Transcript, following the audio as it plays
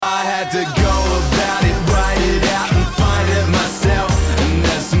had to go about it, write it out and find it myself. And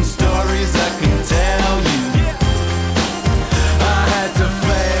there's some stories I can tell you. I had to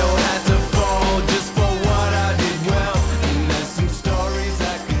fail, had to fall just for what I did well. And there's some stories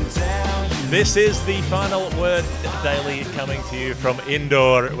I can tell you. This is the Final Word Daily coming to you from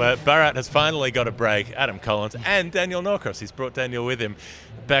Indore, where Bharat has finally got a break. Adam Collins and Daniel Norcross. He's brought Daniel with him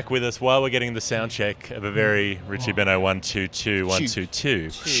back with us while we're getting the sound check of a very Richie Benno 122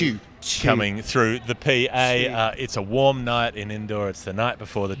 122 coming through the PA. It's a warm night in Indore. It's the night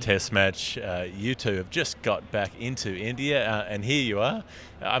before the Test match. You two have just got back into India, and here you are.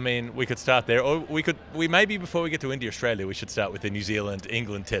 I mean, we could start there, or we maybe before we get to India, Australia, we should start with the New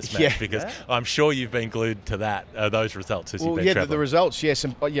Zealand-England Test match, because I'm sure you've been glued to those results as you've been travelling. The results, yes,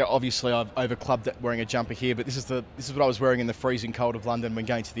 and obviously I've overclubbed it wearing a jumper here, but this is what I was wearing in the freezing cold of London when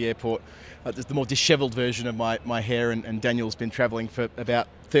going to the airport. There's the more dishevelled version of my hair, and Daniel's been travelling for about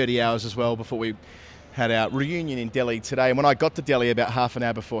 30 hours as well before we had our reunion in Delhi today. And when I got to Delhi about half an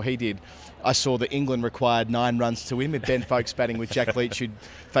hour before he did, I saw that England required 9 runs to win, with Ben Foakes batting with Jack Leach, who'd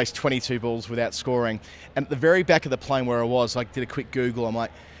faced 22 balls without scoring. And at the very back of the plane where I was, I did a quick Google. I'm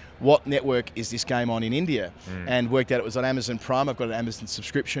like, what network is this game on in India? And worked out it was on Amazon Prime. I've got an Amazon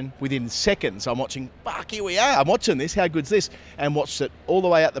subscription. Within seconds, I'm watching, here we are. I'm watching this. How good's this? And watched it all the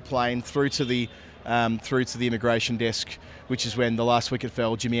way out the plane through to the immigration desk, which is when the last wicket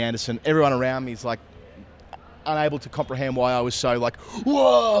fell. Jimmy Anderson, everyone around me is like, unable to comprehend why I was so like,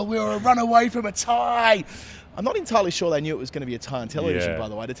 whoa, we were a run away from a tie. I'm not entirely sure they knew it was going to be a tie on television, by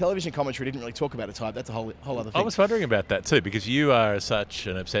the way. The television commentary didn't really talk about a tie. That's a whole other thing. I was wondering about that too, because you are such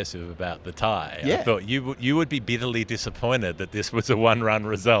an obsessive about the tie. Yeah. I thought you would be bitterly disappointed that this was a one-run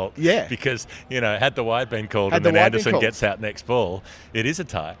result. Yeah. Because, had the wide been called and then Anderson gets out next ball, it is a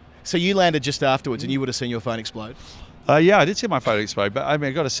tie. So you landed just afterwards and you would have seen your phone explode? Yeah, I did see my phone explode, but I mean,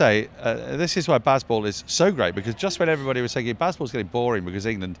 I've got to say, this is why baseball is so great, because just when everybody was thinking baseball's getting boring because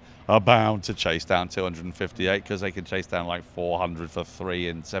England are bound to chase down 258 because they can chase down like 400 for 3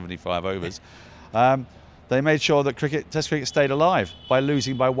 in 75 overs, they made sure that Test cricket stayed alive by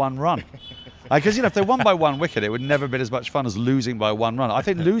losing by 1 run. Because, if they won by 1 wicket, it would never have been as much fun as losing by 1 run. I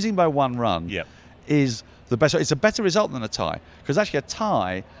think losing by 1 run is the best. It's a better result than a tie, because actually a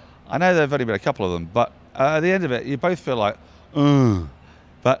tie, I know there have only been a couple of them, but at the end of it, you both feel like, ugh.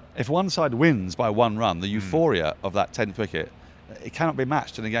 But if one side wins by 1 run, the euphoria of that 10th wicket, it cannot be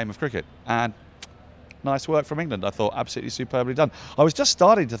matched in a game of cricket. And nice work from England. I thought absolutely superbly done. I was just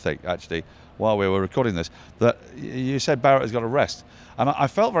starting to think, actually, while we were recording this, that you said Bharat has got a rest. And I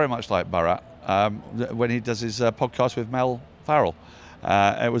felt very much like Bharat when he does his podcast with Mel Farrell.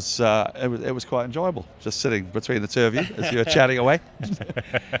 It was quite enjoyable, just sitting between the two of you as you were chatting away.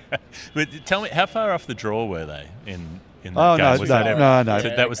 But tell me, how far off the draw were they in that game? No.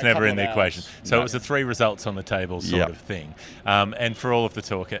 That was never in the equation. So it was a 3 results on the table sort of thing. And for all of the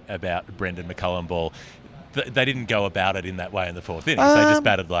talk about Brendan McCullum ball, they didn't go about it in that way in the 4th innings. They just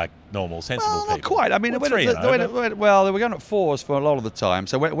batted like normal, sensible people. Not quite. I mean, they were going at 4s for a lot of the time.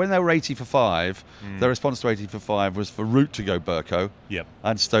 So when they were 80 for 5, their response to 80 for 5 was for Root to go Burko,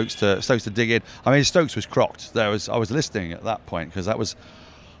 and Stokes to dig in. I mean, Stokes was crocked. I was listening at that point, because that was,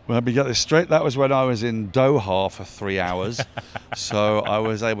 let me get this straight, that was when I was in Doha for 3 hours. So I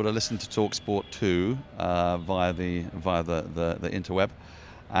was able to listen to TalkSport 2 via the interweb.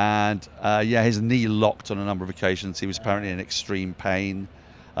 And his knee locked on a number of occasions. He was apparently in extreme pain.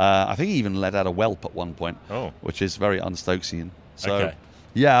 I think he even let out a whelp at one point, which is very un-Stokesian. So,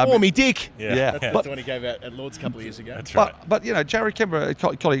 me dick. Yeah. That's the one he gave out at Lord's a couple of years ago. That's right. But Jared Kimber, a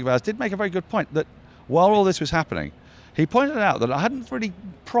colleague of ours, did make a very good point that while all this was happening, he pointed out that I hadn't really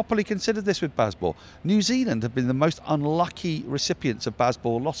properly considered this with baseball. New Zealand have been the most unlucky recipients of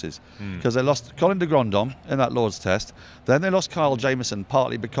baseball losses, because they lost Colin de Grandhomme in that Lord's Test. Then they lost Kyle Jamieson,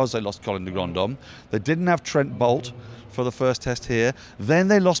 partly because they lost Colin de Grandhomme. They didn't have Trent Boult for the first Test here. Then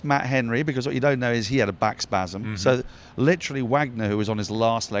they lost Matt Henry, because what you don't know is he had a back spasm. So literally Wagner, who was on his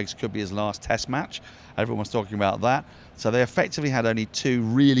last legs, could be his last Test match. Everyone was talking about that. So they effectively had only 2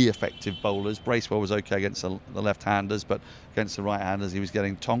 really effective bowlers. Bracewell was okay against the left-handers, but against the right-handers he was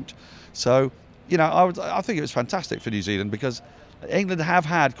getting tonked. So, I think it was fantastic for New Zealand, because England have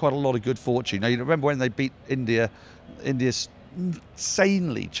had quite a lot of good fortune. Now, you remember when they beat India, India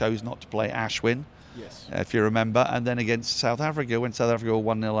insanely chose not to play Ashwin, if you remember. And then against South Africa, when South Africa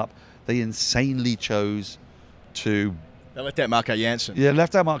were 1-0 up, they insanely chose to... They left out Marco Jansen. Yeah,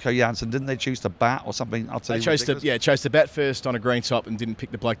 left out Marco Jansen. Didn't they choose to bat or something? They chose to bat first on a green top and didn't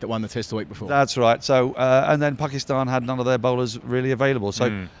pick the bloke that won the Test the week before. That's right. So, and then Pakistan had none of their bowlers really available.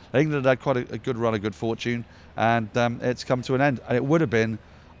 So England had quite a good run of good fortune, and it's come to an end. And it would have been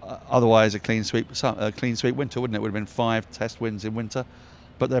Otherwise, a clean sweep winter, wouldn't it? Would have been 5 test wins in winter,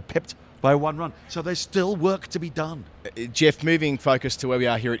 but they're pipped by 1 run. So there's still work to be done. Jeff, moving focus to where we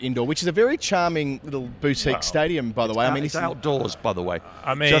are here at Indore, which is a very charming little boutique stadium, by the way. It's outdoors, by the way.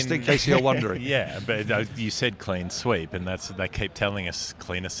 I mean, just in case you're wondering. Yeah, but you said clean sweep, and they keep telling us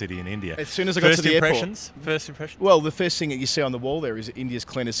cleanest city in India. As soon as I got to the airport. First impressions? Well, the first thing that you see on the wall there is India's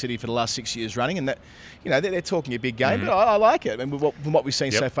cleanest city for the last 6 years running, and that, they're talking a big game, but I like it. And from what we've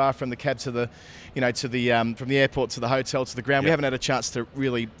seen so far, from the cab to the, from the airport to the hotel to the ground, we haven't had a chance to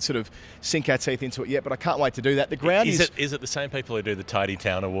really sort of sink our teeth into it yet. But I can't wait to do that. The ground is it the same people who do the Tidy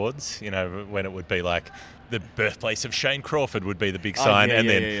Town Awards? When it would be like the birthplace of Shane Crawford would be the big sign,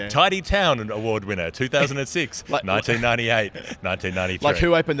 Tidy Town Award winner, 2006, 1998, 1993. Like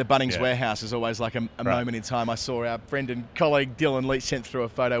who opened the Bunnings warehouse is always like a moment in time. I saw our friend and colleague Dylan Leach sent through a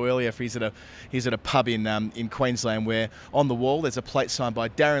photo earlier. He's at a pub in Queensland where on the wall there's a plate signed by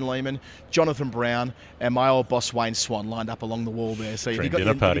Darren Lehman, Jonathan Brown, and my old boss Wayne Swan lined up along the wall there. So if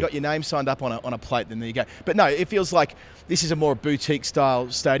you've got your name signed up on a plate, then there you go. But no, it feels like this is a more boutique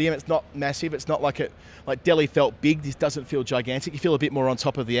style stadium. It's not massive. It's not like Delhi felt big. This doesn't feel gigantic. You feel a bit more on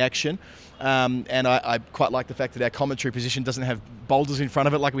top of the action. And I quite like the fact that our commentary position doesn't have boulders in front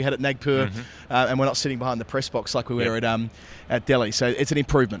of it like we had at Nagpur, and we're not sitting behind the press box like we were at Delhi. So it's an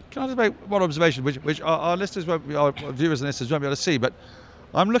improvement. Can I just make one observation, which our listeners our viewers and listeners won't be able to see, but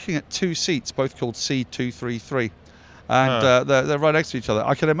I'm looking at 2 seats, both called C233. And they're right next to each other.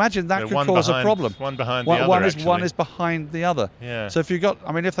 I can imagine that could cause a problem. One behind the other, one is behind the other. Yeah. So if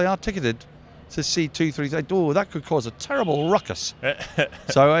if they are ticketed to C233, that could cause a terrible ruckus.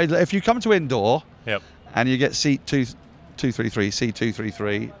 So if you come to Indore and you get seat 233,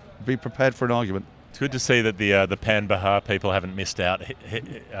 C233, be prepared for an argument. It's good to see that the Pan Bahar people haven't missed out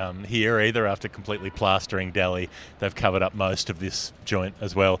here either. After completely plastering Delhi, they've covered up most of this joint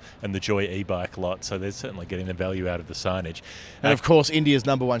as well, and the Joy e-bike lot. So they're certainly getting the value out of the signage. And of course, India's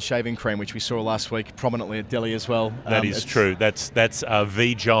 -- shaving cream, which we saw last week prominently at Delhi as well. That is true. That's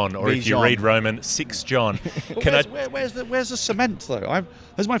V John, or if you read Roman, 6 John. Where's the cement though?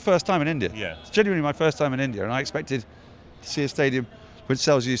 This is my first time in India. Yeah, it's genuinely my first time in India, and I expected to see a stadium which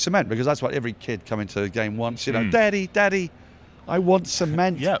sells you cement, because that's what every kid coming to the game wants. Daddy, I want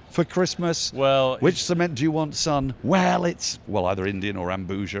cement for Christmas. Well, which cement do you want, son? Well, it's either Indian or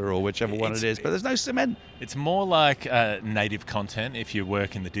Ambuja or whichever one it is, but there's no cement. It's more like native content. If you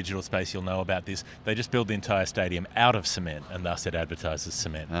work in the digital space, you'll know about this. They just build the entire stadium out of cement, and thus it advertises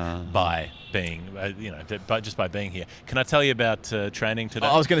cement by being, just by being here. Can I tell you about training today?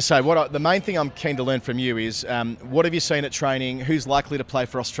 I was going to say, the main thing I'm keen to learn from you is what have you seen at training? Who's likely to play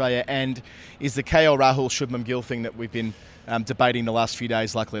for Australia? And is the KL Rahul Shubman Gill thing that we've been debating the last few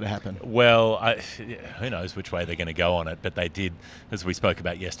days likely to happen? Well, who knows which way they're going to go on it, but they did, as we spoke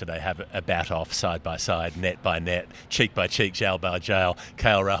about yesterday, have a bat-off side by side, net by net, cheek by cheek, jail by jail.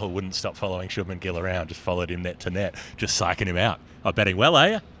 KL Rahul wouldn't stop following Shubman Gill around, just followed him net to net, just psyching him out. Oh, batting well, are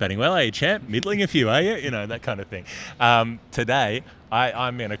you? Batting well, are you, champ? Middling a few, are you? That kind of thing. Today,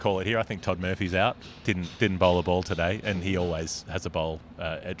 I'm going to call it here. I think Todd Murphy's out. Didn't bowl a ball today, and he always has a bowl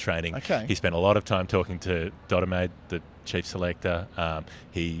at training. Okay. He spent a lot of time talking to Dottermaid, the chief selector.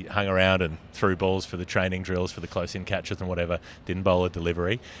 He hung around and threw balls for the training drills, for the close-in catches and whatever. Didn't bowl a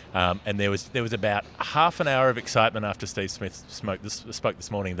delivery. And there was about half an hour of excitement after Steve Smith spoke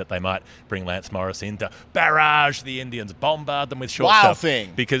this morning that they might bring Lance Morris in to barrage the Indians, bombard them with short Wild stuff.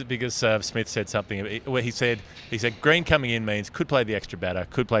 Thing. Because Smith said something where he said Green coming in means could play the extra batter,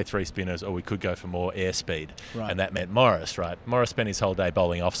 could play 3 spinners, or we could go for more airspeed. Right. And that meant Morris, right? Morris spent his whole day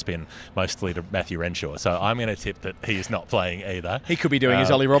bowling off spin, mostly to Matthew Renshaw. So I'm going to tip that he is not playing either. He could be doing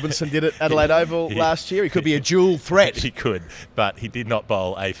as Ollie Robinson did at Adelaide Oval last year. He could be a dual threat. He could, but he did not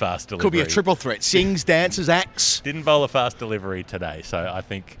bowl a fast delivery. Could be a triple threat. Sings, dances, acts. Didn't bowl a fast delivery today. So I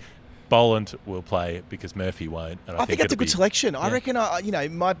think Boland will play because Murphy won't. And I think that's a good selection. Yeah. I reckon,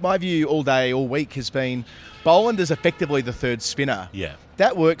 my view all day, all week has been Boland is effectively the third spinner. Yeah.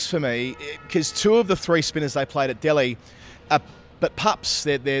 That works for me because 2 of the 3 spinners they played at Delhi are but pups.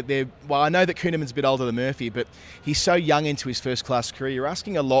 Well, I know that Kuhneman's a bit older than Murphy, but he's so young into his first-class career. You're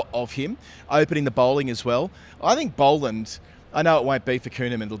asking a lot of him, opening the bowling as well. I think Boland, I know it won't be for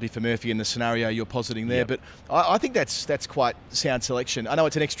Kuhneman, it'll be for Murphy in the scenario you're positing there, but I think that's quite sound selection. I know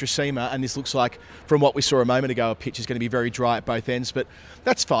it's an extra seamer, and this looks like, from what we saw a moment ago, a pitch is going to be very dry at both ends, but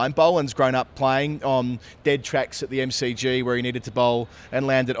that's fine. Boland's grown up playing on dead tracks at the MCG where he needed to bowl and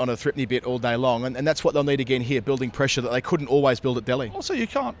land it on a Thripney bit all day long, and that's what they'll need again here, building pressure that they couldn't always build at Delhi. Also, I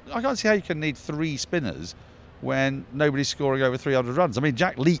can't see how you can need 3 spinners when nobody's scoring over 300 runs. I mean,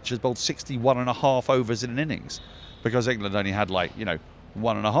 Jack Leach has bowled 61 and a half overs in an innings, because England only had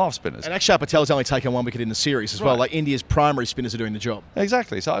 1.5 spinners. And Akshar Patel's only taken 1 wicket in the series as well. Right. Like India's primary spinners are doing the job.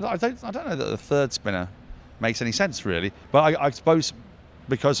 Exactly. So I don't know that the third spinner makes any sense really. But I suppose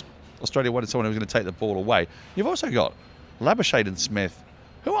because Australia wanted someone who was going to take the ball away, you've also got Labuschagne and Smith,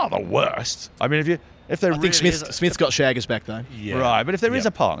 who are the worst. I mean, if there I think Smith's got shaggers back though. Yeah. Right, but if there is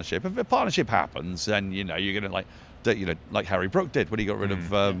a partnership, if a partnership happens, then you're going to like Harry Brook did when he got rid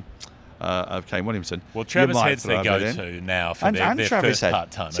of Kane Williamson. Well, Travis you might Head's their throw him in. go-to now for And their Travis first Head.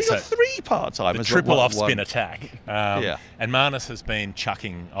 part-timer. So you've got 3 part-timers. The triple What, off-spin one? attack. Yeah. And Marnus has been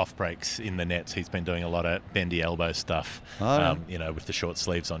chucking off breaks in the nets. He's been doing a lot of bendy elbow stuff, with the short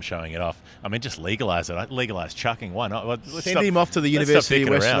sleeves on, showing it off. I mean, just legalise it. Legalise chucking. Why not? Send him off to the University of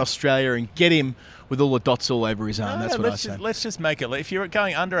Western Australia and get him with all the dots all over his arm. That's what I say. Let's just make it. If you're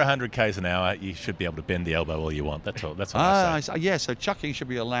going under 100 k's an hour, you should be able to bend the elbow all you want. That's all. That's what I say. Yeah, so chucking should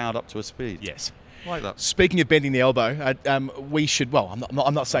be allowed up to a speed. Yes. Like that. Speaking of bending the elbow, we should. Well,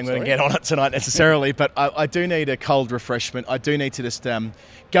 I'm not saying we're going to get on it tonight necessarily, but I do need a cold refreshment. I do need to just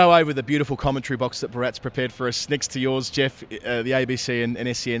go over the beautiful commentary box that Bharat's prepared for us next to yours, Jeff. The ABC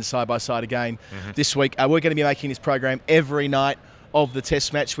and SEN side by side again this week. We're going to be making this program every night of the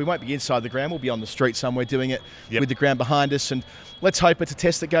Test match. We won't be inside the ground. We'll be on the street somewhere doing it with the ground behind us. And let's hope it's a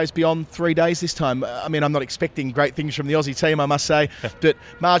test that goes beyond 3 days this time. I mean, I'm not expecting great things from the Aussie team, I must say, but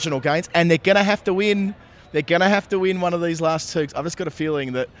marginal gains. And they're going to have to win. They're going to have to win one of these last 2. I've just got a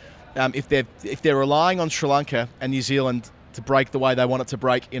feeling that if they're relying on Sri Lanka and New Zealand to break the way they want it to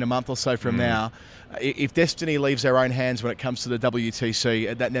break in a month or so from now, if destiny leaves their own hands when it comes to the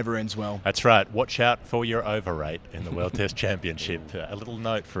WTC, that never ends well. That's right. Watch out for your overrate in the World Test Championship. A little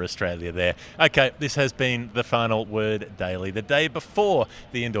note for Australia there. Okay, this has been the Final Word Daily. The day before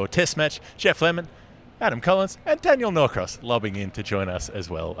the Indore Test match, Jeff Lemon, Adam Collins and Daniel Norcross lobbing in to join us as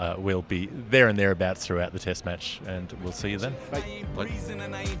well. We'll be there and thereabouts throughout the Test match, and we'll see you then. I ain't breezing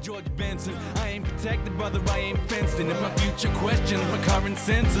and I ain't George Benson. I ain't protected, brother, I ain't fenced in. And my future questions, my current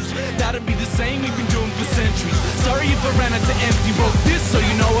senses, that'll be the same we've been doing for centuries. Sorry if I ran out to empty, wrote this so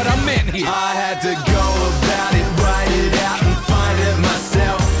you know what I meant here. I had to go about it